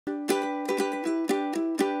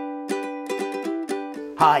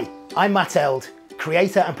Hi, I'm Matt Eld,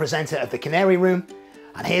 creator and presenter of the Canary Room,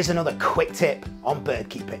 and here's another quick tip on bird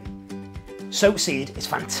keeping. Soak seed is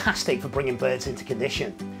fantastic for bringing birds into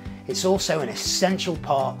condition. It's also an essential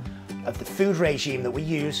part of the food regime that we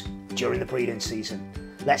use during the breeding season.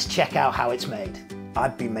 Let's check out how it's made.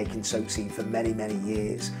 I've been making soak seed for many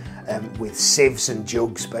years with sieves and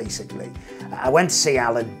jugs basically. I went to see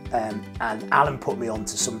Alan and Alan put me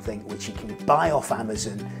onto something which you can buy off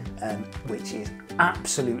Amazon which is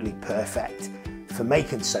absolutely perfect for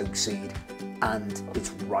making soak seed, and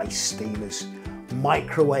it's rice steamers,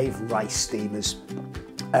 microwave rice steamers.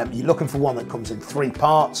 You're looking for one that comes in 3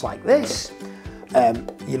 parts like this.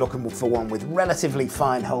 You're looking for one with relatively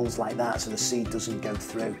fine holes like that so the seed doesn't go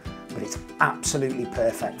through, but it's absolutely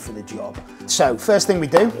perfect for the job. So first thing we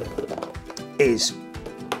do is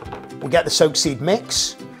we get the soak seed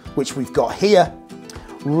mix, which we've got here.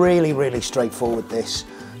 Really straightforward this.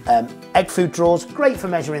 Egg food drawers, great for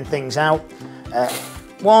measuring things out.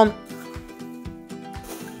 1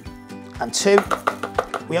 and 2.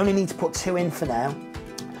 We only need to put 2 in for now.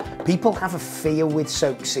 People have a fear with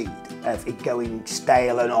soak seed of it going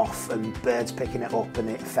stale and off and birds picking it up and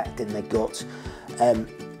it affecting their gut.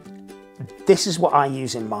 This is what I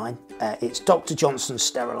use in mine. It's Dr. Johnson's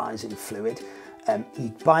sterilising fluid. You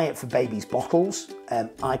buy it for babies' bottles.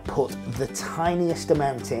 I put the tiniest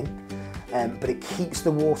amount in, but it keeps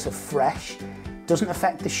the water fresh. Doesn't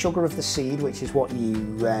affect the sugar of the seed, which is what you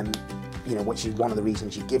know, which is one of the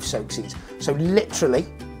reasons you give soak seeds. So literally,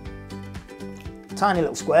 tiny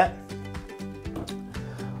little square.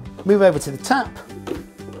 Move over to the tap.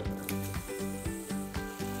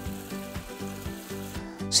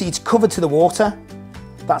 Seeds covered to the water.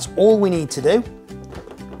 That's all we need to do.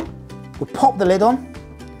 We'll pop the lid on.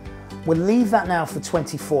 We'll leave that now for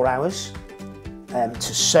 24 hours to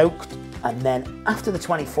soak, and then after the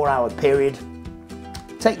 24-hour period,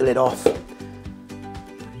 take the lid off,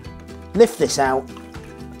 lift this out,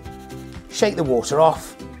 shake the water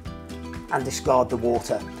off, and discard the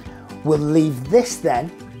water. We'll leave this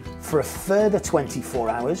then for a further 24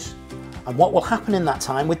 hours, and what will happen in that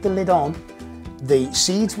time with the lid on, the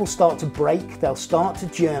seeds will start to break, they'll start to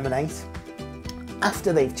germinate.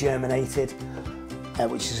 After they've germinated,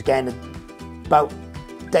 which is again about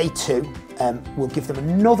day 2, we'll give them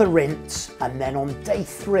another rinse, and then on day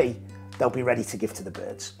 3 they'll be ready to give to the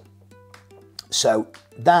birds. So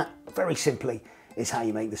that, very simply, is how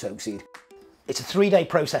you make the soak seed. It's a 3-day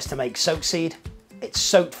process to make soak seed. It's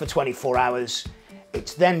soaked for 24 hours,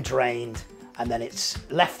 it's then drained, and then it's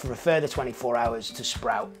left for a further 24 hours to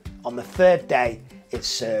sprout. On the 3rd day, it's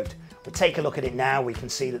served. We'll take a look at it now. We can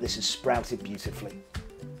see that this has sprouted beautifully,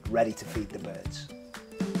 ready to feed the birds.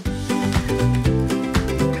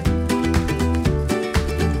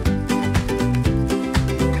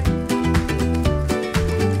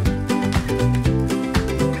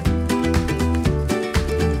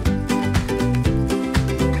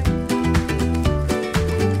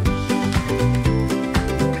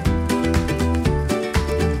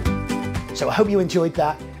 So I hope you enjoyed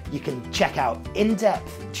that. You can check out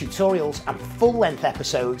in-depth tutorials and full-length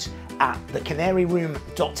episodes at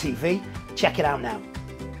thecanaryroom.tv. Check it out now.